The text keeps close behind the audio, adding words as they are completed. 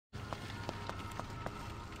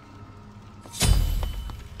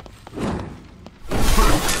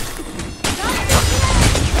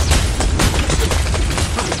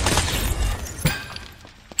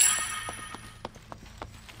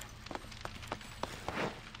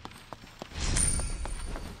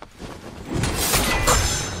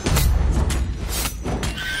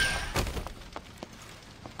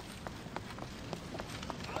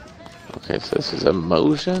Nemesis is a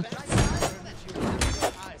Moja?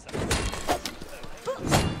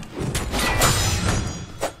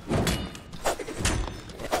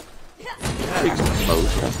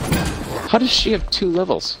 Moja. How does she have 2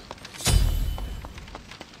 levels?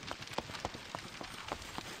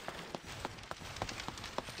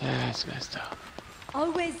 That's messed up.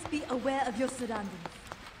 Always be aware of your surroundings.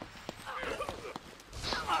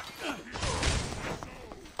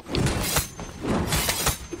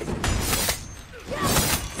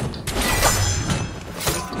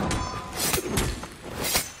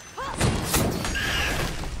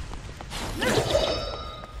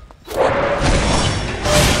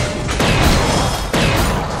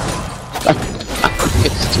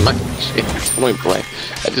 It's my shit. Point blank.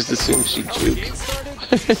 I just assumed she'd juke.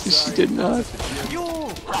 She did not.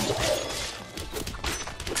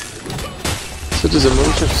 So does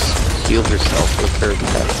Emoja heal herself with her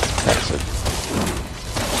passive?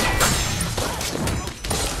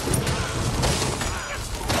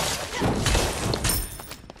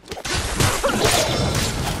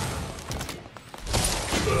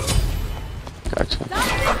 Gotcha.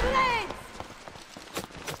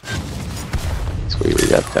 Sweet, we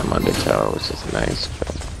got them under tower, which is nice. But...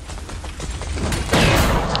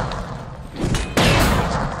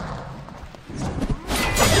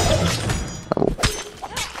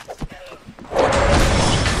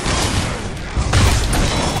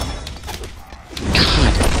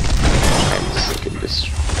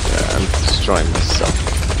 I'm destroying myself.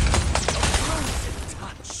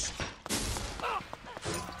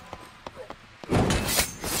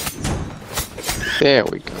 There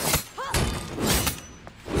we go.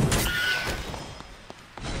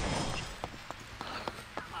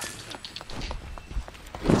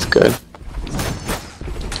 That's good.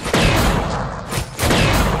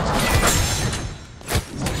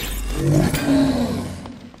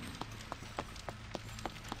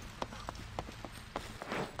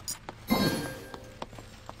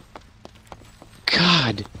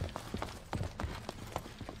 God.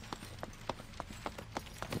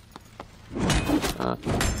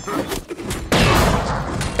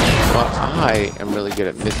 Well, I am really good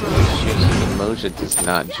at missing these shoots, and Emoja does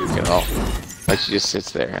not juke at all. Like, she just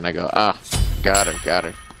sits there, and I go, ah, got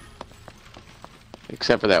her.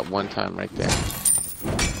 Except for that one time right there.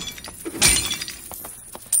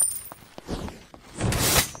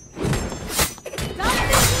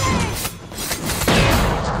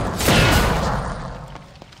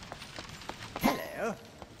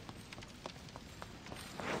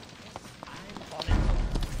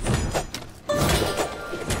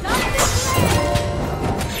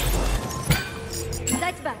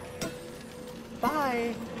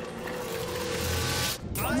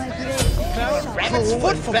 Rabbit's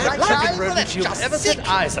foot for that live rodent you've ever set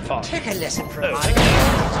eyes upon. Take a lesson from my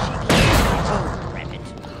rabbit.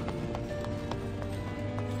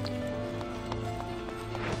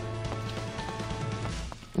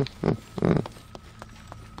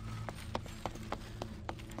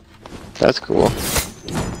 That's cool.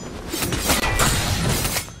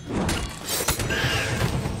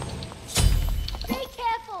 Be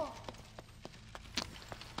careful.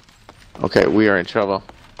 Okay, we are in trouble.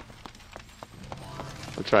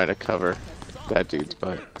 I'm trying to cover that dude's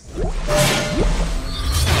butt.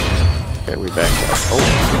 Okay, we back up.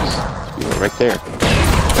 Oh, you were right there.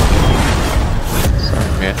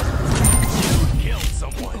 Sorry, man. Killed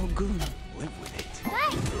someone. Oh, good. Live with it.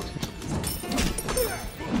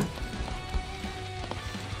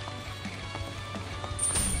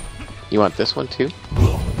 You want this one too?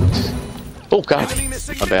 Oh God,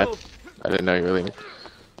 my bad. I didn't know you were leaving.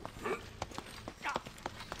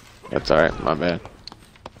 That's alright, my bad.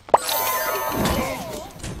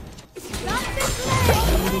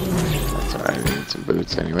 That's alright, I need some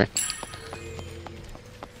boots anyway.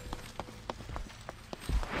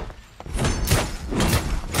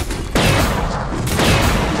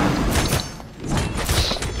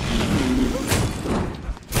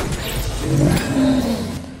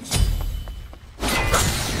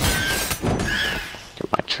 Get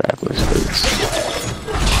my traveler's boots.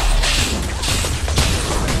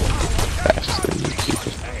 Faster than you keep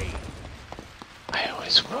it. I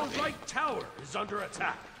always will. The right tower is under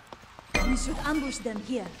attack. We should ambush them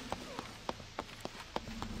here.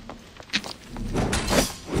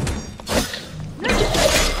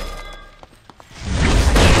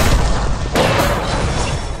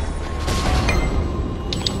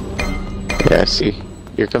 Yeah, see,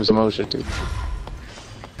 here comes Emoja, dude.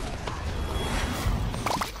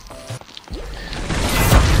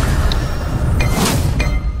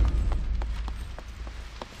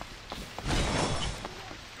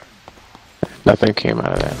 Nothing came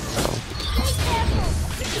out of that, so.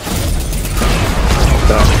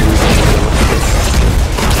 Be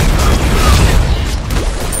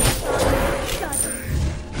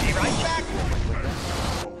right back.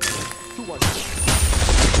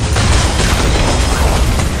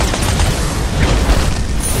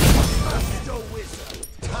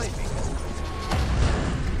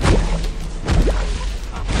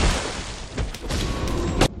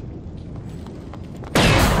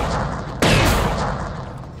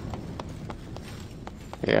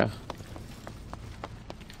 Yeah.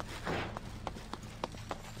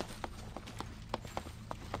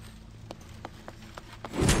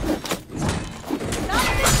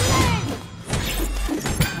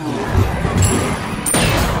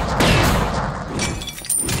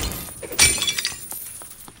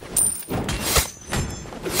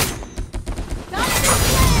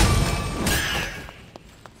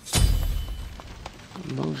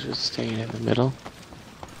 Moses staying in the middle.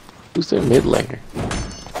 Who's their mid laner?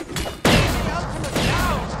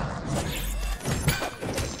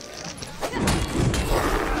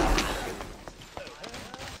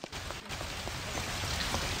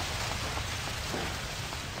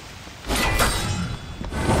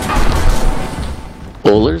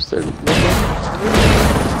 Bowlers, their mid laner?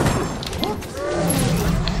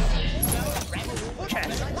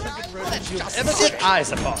 You've ever set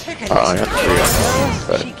eyes upon. Oh, I got 3 of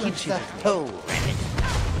them. She keeps the hoe ready.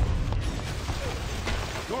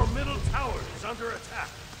 Your middle tower is under attack.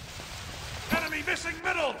 Enemy missing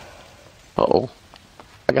middle. Uh-oh.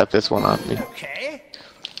 I got this one on me. Okay.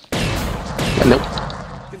 Nope.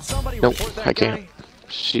 Can somebody Nope, report that I can't. guy?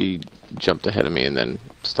 She jumped ahead of me and then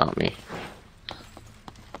stopped me.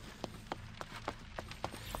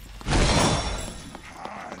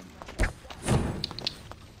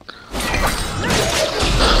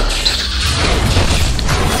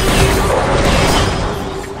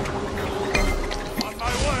 On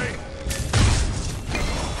my way.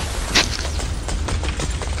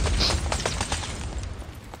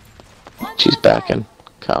 She's backing.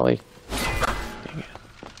 Kali. Dang it.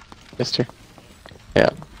 Missed her. Yeah.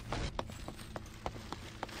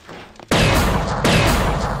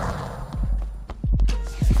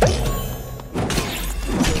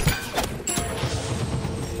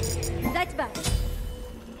 That's back.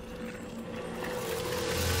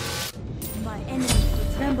 My enemies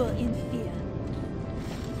will tremble in fear.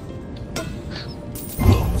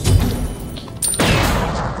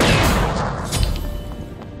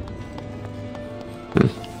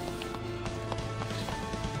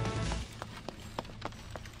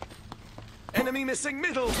 Enemy missing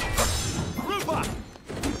middle. Rupa.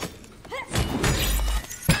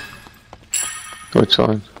 Which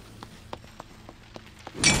one?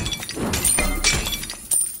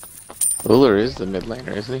 Uller is the mid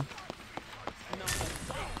laner, isn't he?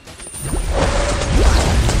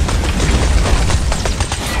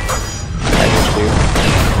 I can do.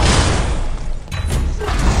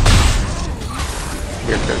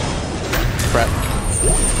 Here, good. Prep.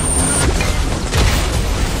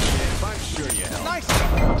 I'm sure you help. Nice.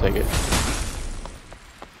 I'll take it.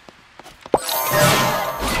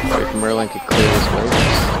 If Merlin could clear this way,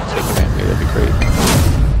 just take it at me, that'd be great.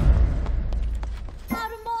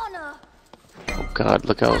 Out of mana. Oh god,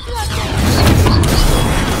 look how...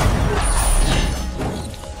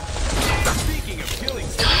 Speaking of killing,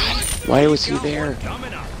 Why was he there?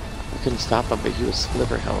 coming up. I couldn't stop him, but he was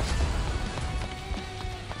sliver health.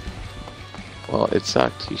 Well, it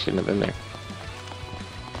sucked. He shouldn't have been there.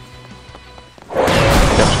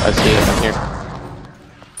 Yep, I see it. I'm here.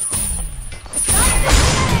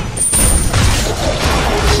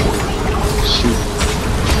 Shoot.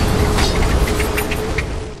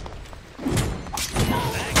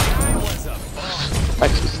 I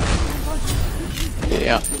just...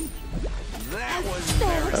 Yeah. That was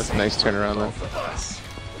very That's a nice turnaround though. for us.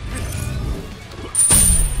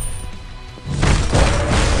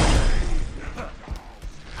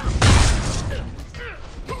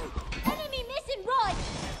 Enemy missing rod.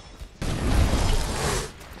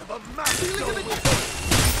 A massive double.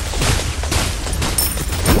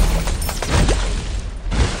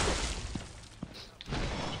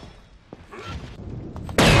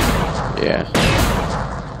 Yeah.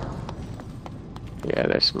 Yeah,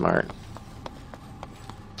 they're smart.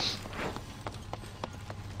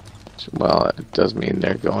 Well, it does mean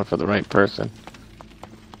they're going for the right person.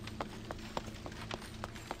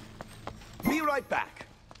 Be right back.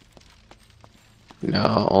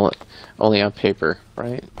 No, only on paper,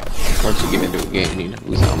 right? Once you get into a game, you know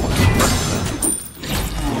who's on one.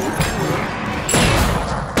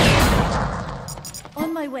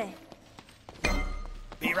 On my way.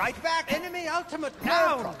 Be right back. Enemy ultimate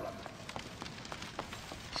down.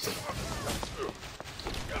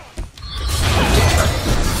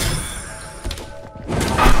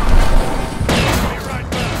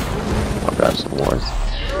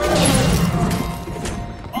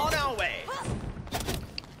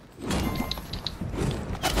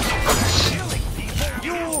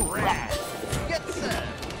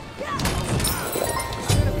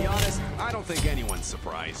 anyone's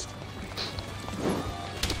surprised.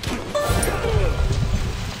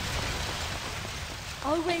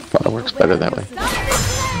 Always Probably works better that way.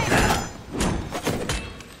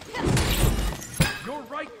 Your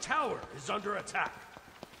right tower is under attack.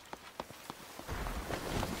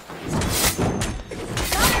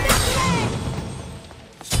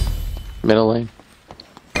 Middle lane.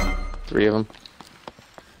 3 of them.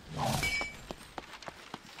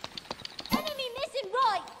 Enemy missing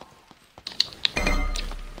right.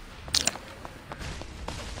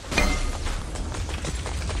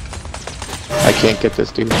 I can't get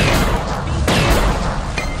this dude.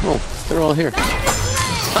 Oh, they're all here.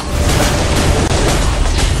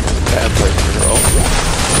 Bad place for her ult.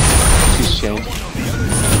 She's chained.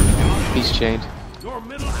 He's chained. Your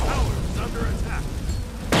middle tower is under attack.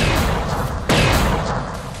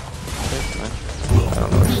 That's fine. I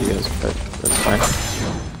don't know where she is, but that's fine.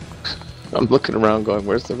 I'm looking around going,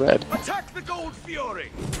 where's the red? Attack the gold fury.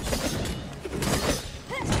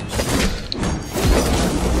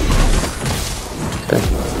 Okay.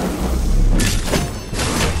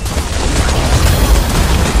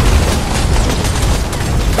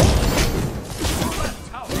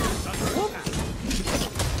 Tower is under attack.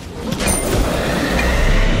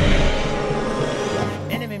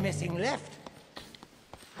 Enemy missing left.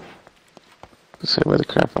 Let's say, where the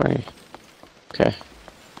crap are you? Okay.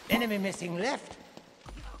 Enemy missing left.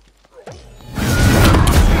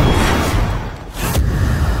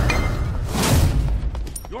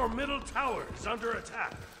 Your middle tower is under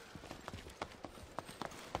attack.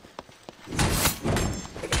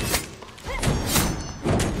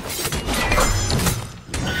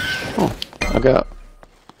 Oh, I got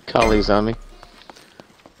collies on me.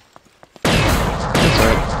 That's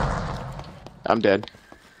alright. I'm dead.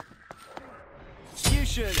 You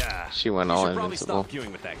should, She went you all should probably invincible. stop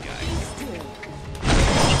queuing with that guy.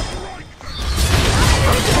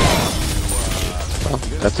 Well,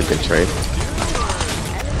 that's a good trade.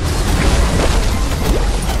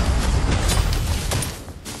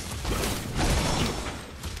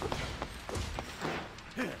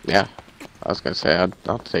 Yeah, I was gonna say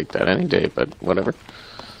I'll take that any day, but whatever.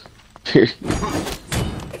 Yeah,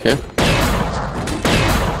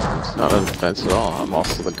 it's not a defense at all. I'm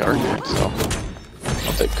also the guardian, so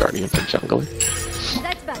I'll take guardian for jungling.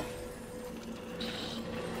 That's bad.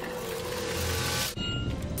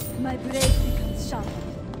 My blade becomes sharp.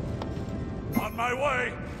 On my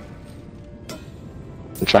way.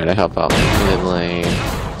 I'm trying to help out mid lane.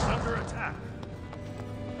 Is under attack.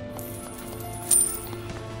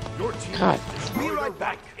 Your team God. destroyed the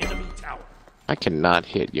right enemy tower. I cannot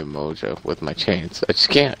hit Yamoja with my chains. I just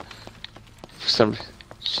can't. For some,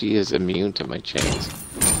 she is immune to my chains.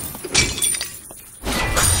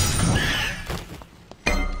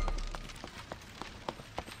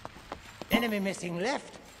 Enemy missing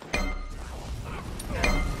left. I'm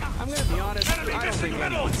gonna be honest, I don't think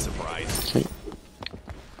anyone's surprised. Okay.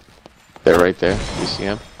 They're right there. You see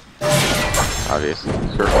him? Obviously.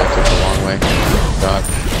 Kurt took the long way. God,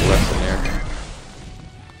 left in there.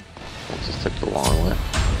 It just took the long way.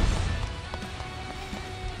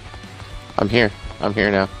 I'm here. I'm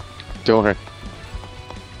here now. Don't hurt.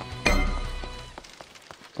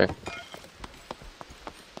 Okay.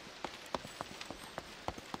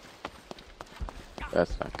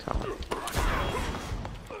 That's not common.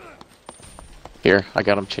 Here, I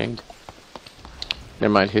got him chained.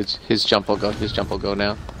 Never mind, his jump will go. His jump will go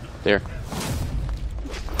now. There.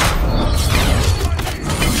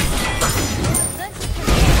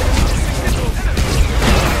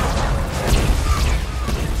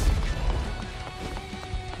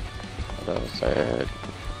 Other side.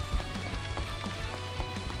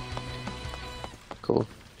 Cool.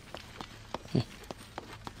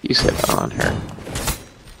 You said on her.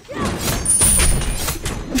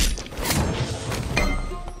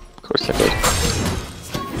 Of course I did.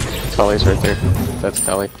 Kali's right there. That's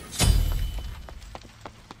Kali.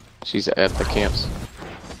 She's at the camps.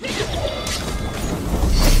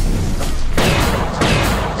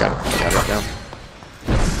 Got it down.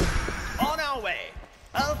 On our way.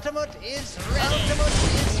 Ultimate is ready. Ultimate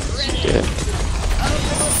is ready. Yeah.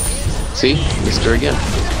 Ultimate is ready. See? Missed her again.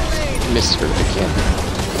 Missed her again.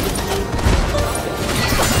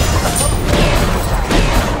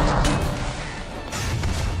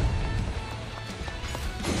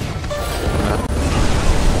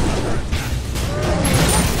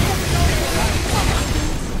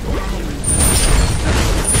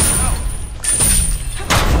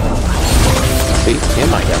 See? Him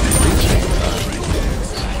I got 3 chains on.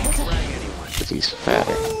 Because he's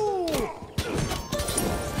fatter.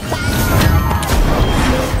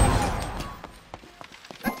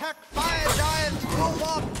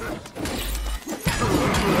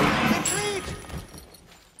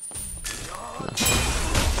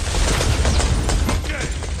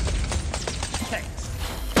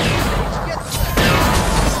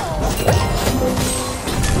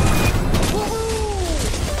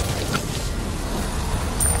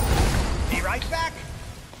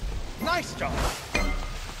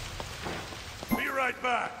 right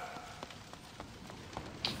back.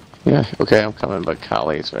 Yeah, okay, I'm coming, but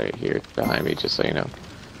Kali's right here behind me, just so you know.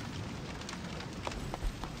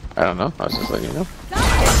 I don't know, I was just letting you know.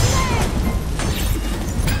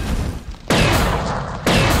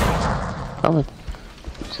 Coming.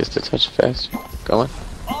 Just a touch faster. Going.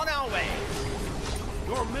 On our way.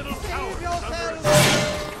 Your middle tower is under Yourself. attack.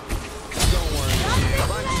 Don't worry, Jim.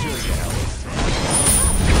 I'm sure you help.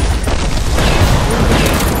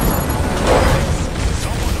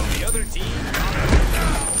 Someone on the other team.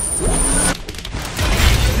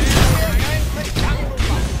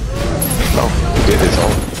 Oh, he did his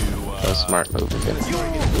ult. That was a smart move again.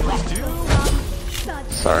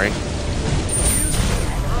 Sorry.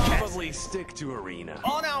 Probably stick to arena.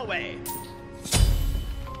 On our way.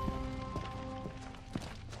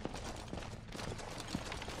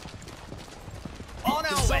 On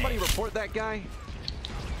Can our somebody way. report that guy?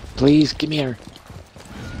 Please, give me her.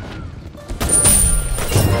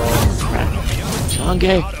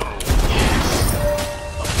 Chonge.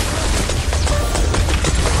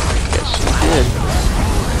 Yes, she did.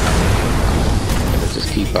 Let's just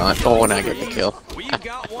keep on. Oh, and I get the kill. We've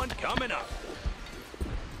got one coming up.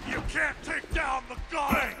 You can't take down the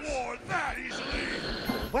god of war that easily.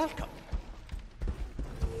 Welcome.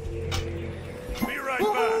 Be right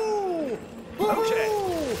back. Okay.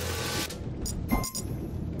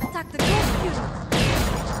 Attack the ghost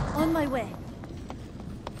unit. On my way.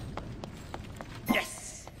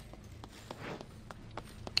 Yes.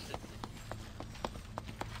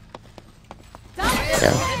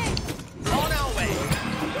 Yeah. On our way.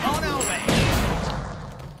 On our way.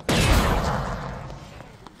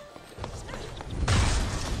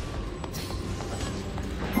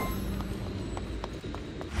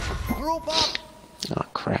 Group up. Oh,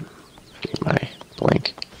 crap. Get my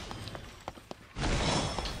blink.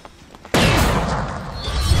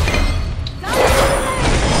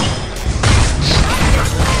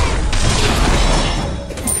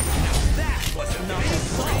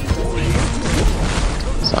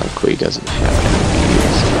 Sanqui doesn't have any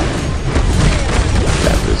keys.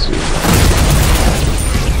 That was you.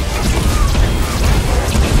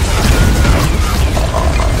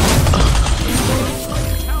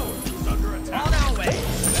 On our way.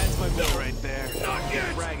 That's my bill right there. Not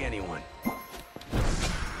gonna brag anyone.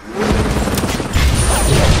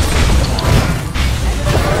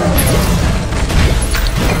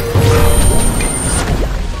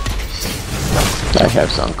 I have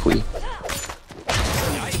Sanqui.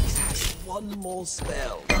 Yikes has one more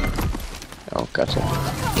spell. Oh, gotcha.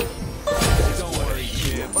 Don't worry,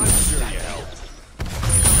 Jim. I'm sure you helped.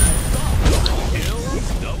 Kills,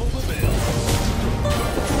 double the bill.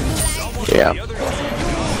 Someone Yeah. on the other team.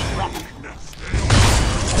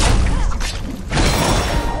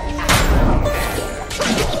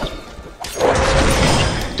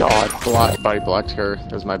 Dog blocked. Body blocked her.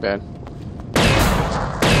 That was my bad.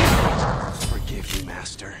 Forgive me,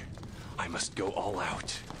 Master. I must go all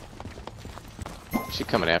out. She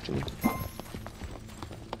coming after me.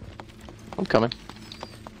 I'm coming.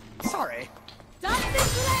 Sorry.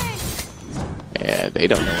 Yeah, they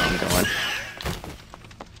don't know where I'm going.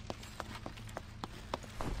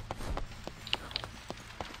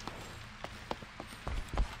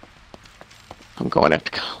 I'm going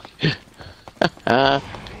after Colin. Hello.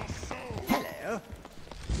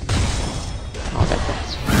 Oh, that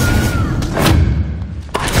guy's...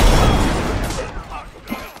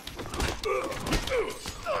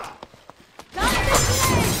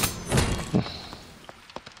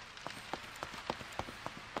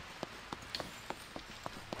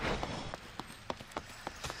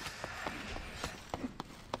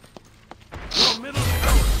 Your middle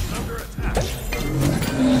tower is under attack.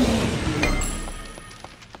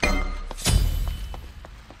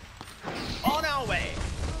 On our way.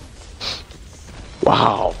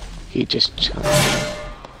 Wow, he just jumped.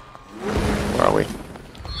 Where are we?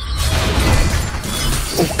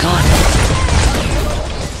 Oh god!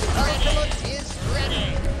 Ultimate is ready.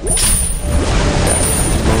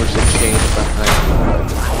 Lowers the chain behind.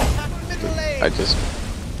 Attack middle lane. I just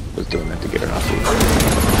was doing that to get her off you.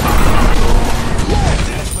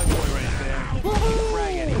 That's my boy right there. Don't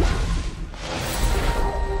brag anyone.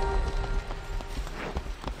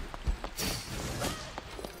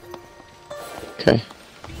 Okay.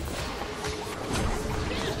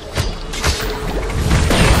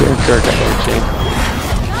 You're a jerk, I got a chain.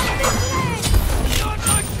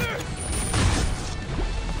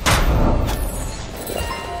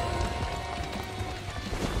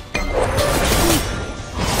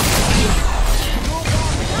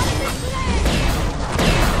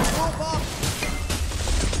 Group up.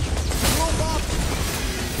 Group up.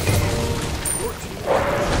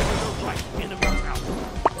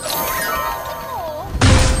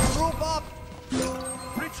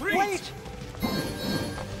 Retreat! Wait!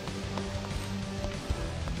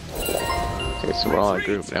 Okay, so we're all in a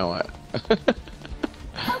group now. What?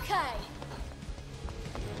 Okay.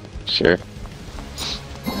 Sure.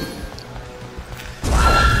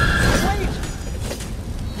 Wait!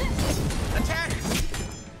 Attack!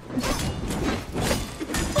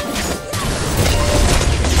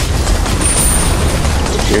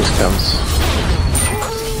 Here comes.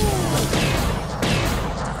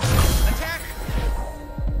 Attack!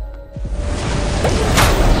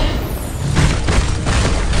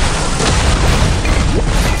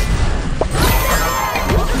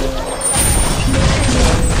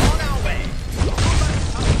 On our way!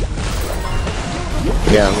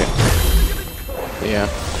 Yeah, I'm good. Yeah.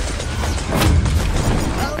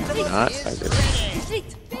 Ultimate not, is I just- ready. Retreat.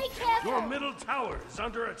 Be careful. Your middle tower is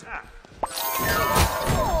under attack.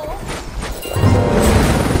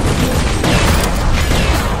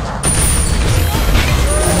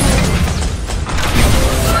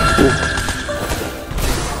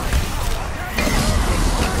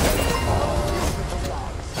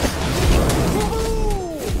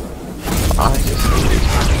 I just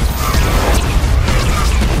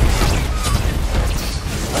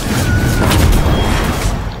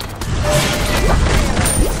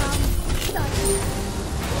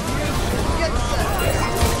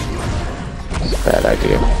it's a bad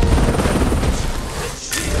idea.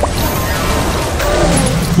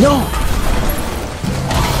 No!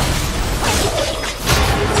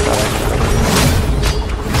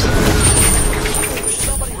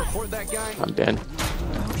 Somebody report that guy. I'm dead.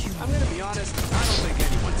 I'm gonna be honest, I don't think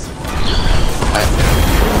anyone's.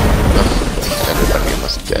 Everybody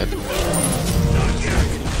almost dead.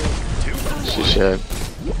 She should.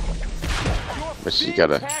 But she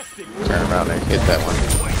gotta turn around and hit that one.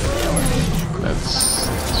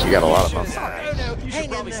 That's... She got a lot of them. You should Hang in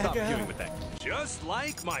probably there, stop girl. dealing with that. Just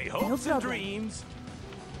like my hopes and problem. dreams.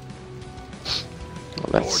 Well,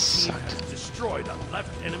 that Your team sucked. has destroyed a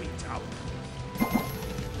left enemy tower.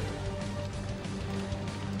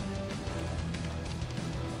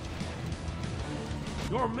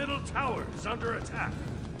 Your middle tower is under attack.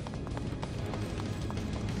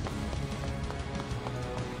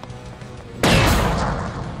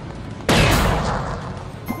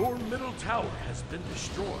 Your middle tower has been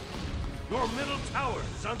destroyed. Your middle tower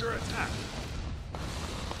is under attack.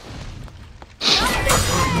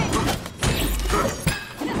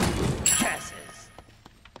 Passes.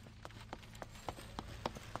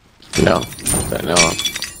 No. I know.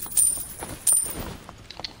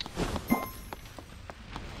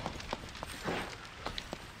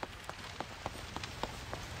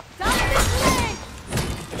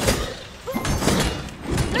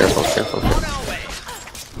 Careful, careful. On our way!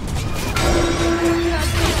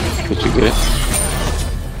 Did you get it?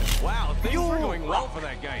 Wow, things are going well for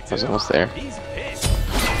that guy, I was too. almost there. He's pissed.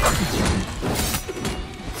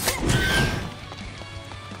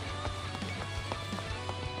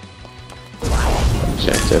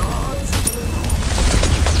 Objective.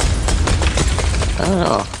 I don't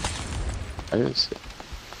know. I didn't see.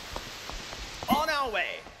 On our way!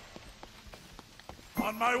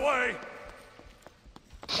 On my way!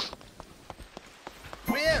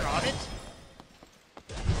 We're on it!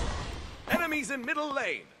 Enemies in middle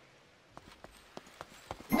lane.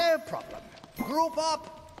 No problem. Group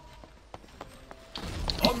up!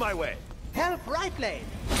 On my way. Help right lane!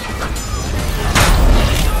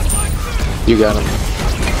 You got him.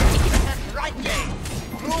 Attack right lane!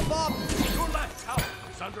 Group up! Your left tower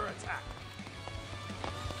is under attack.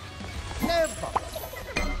 No problem.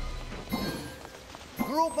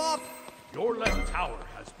 Group up! Your left tower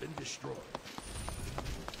has been destroyed.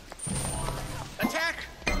 Attack!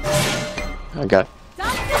 I got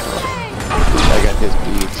his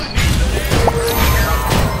beads.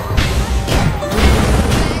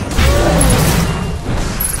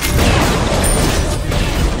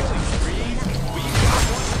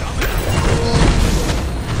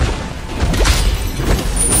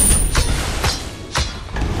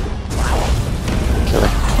 Kill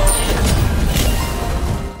it.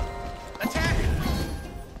 Attack!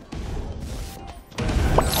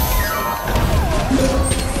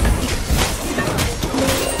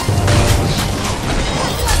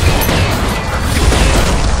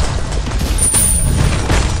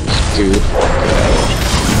 Dude.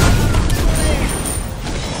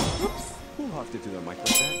 Who huffed it to the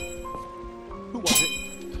microphone? Who was it?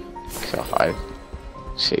 God.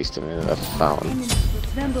 Chased him into the fountain. Enemies will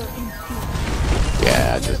tremble in fear.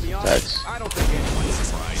 Yeah, I'm gonna just be touch. honest, I don't think anyone's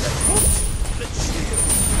surprised.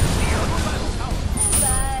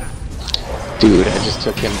 Dude, I just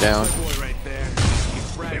took him down. Boy right there.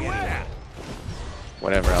 He's bragging.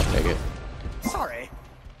 whatever, I'll take it. Sorry.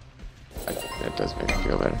 That does make me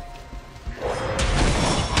feel better.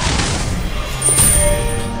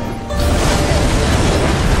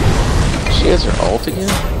 She has her ult again?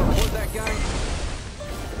 Hold that guy.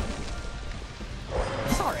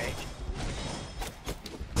 Sorry.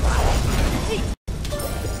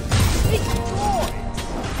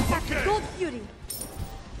 Okay. Gold Fury.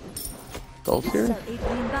 Gold This Fury? shall aid me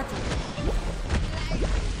in battle.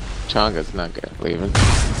 Changa's not good. Leaving.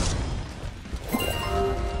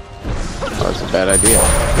 Oh, that's a bad idea.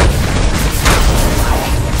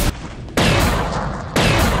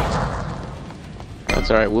 That's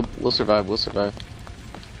alright, we'll survive, we'll survive.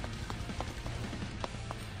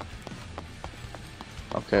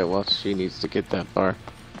 Okay, well, she needs to get that far.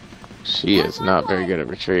 She is not very good at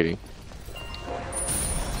retreating.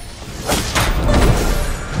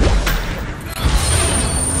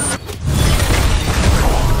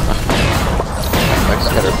 Max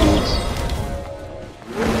got her beads.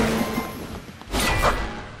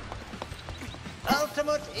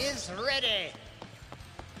 Ultimate is ready.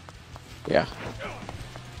 Yeah.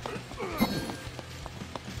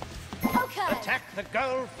 Okay. Attack the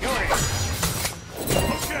Gold Fury.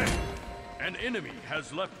 Okay. An enemy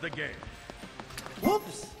has left the game.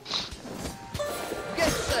 Whoops.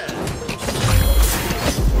 Yes, sir.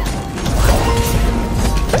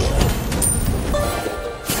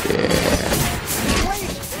 Yeah.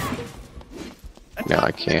 Wait. No,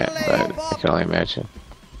 I can't, but I can only imagine.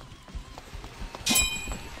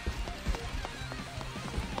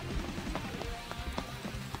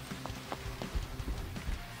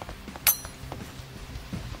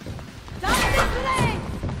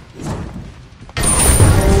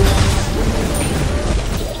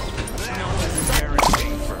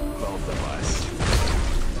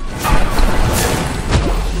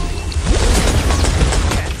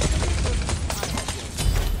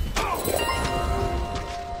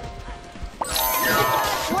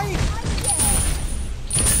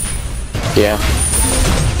 Yeah.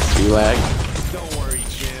 You lag? Don't worry,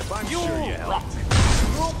 champ. I'm sure you helped.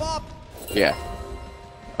 Rope up. Yeah.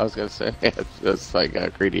 I was gonna say, that's like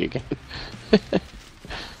greedy again. Be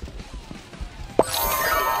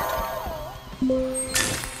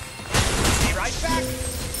right back.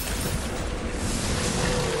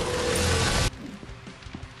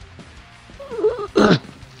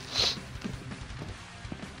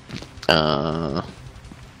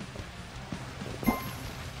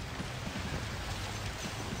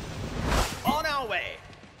 On our way.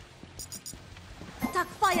 Attack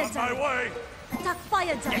fire On my giant. way. Attack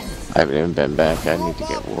fire giant. I haven't even been back. I need to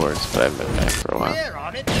get wards, but I haven't been back for a while. We're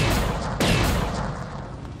on it.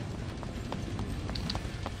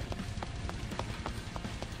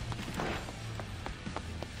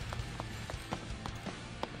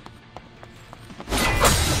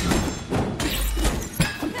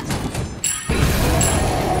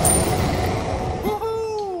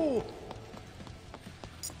 Woohoo!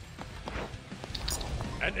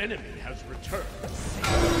 An enemy has returned.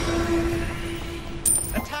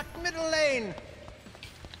 Attack middle lane.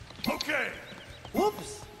 Okay.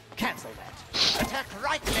 Whoops. Cancel that. Attack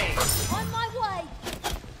right lane. On my way.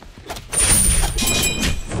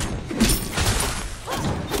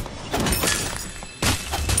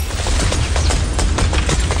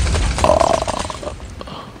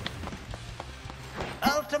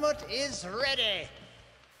 Ultimate is ready.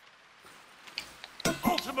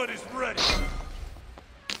 Ultimate is ready.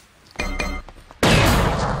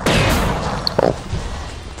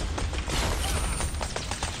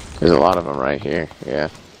 There's a lot of them right here. Yeah.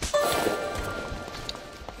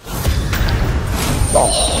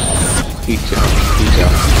 Oh, he jumped. He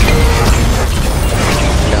jumped.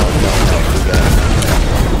 No, we got it.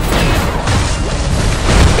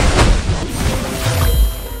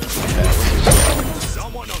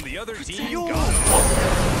 Someone on the other team got him.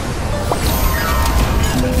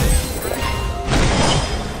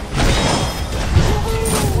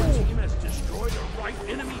 Your team has destroyed a right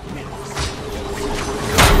enemy pit.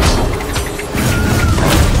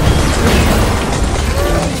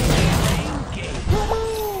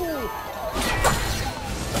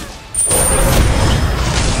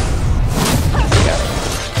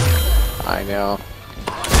 I know.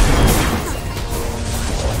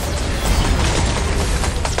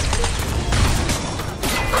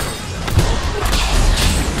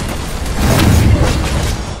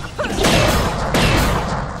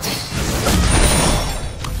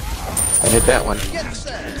 I hit that one. Yes,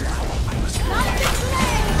 sir.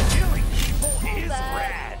 Killing people is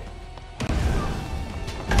rad.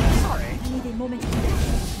 Sorry. I need a moment.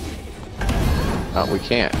 Oh, we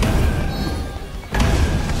can't.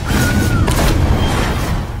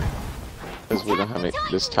 Because we don't have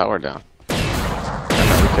this tower down. I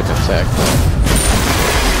know we could attack, but...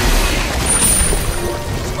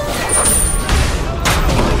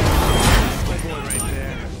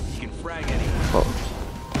 Oh.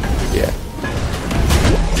 Yeah.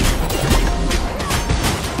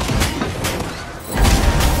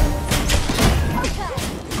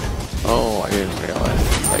 Oh, I didn't realize.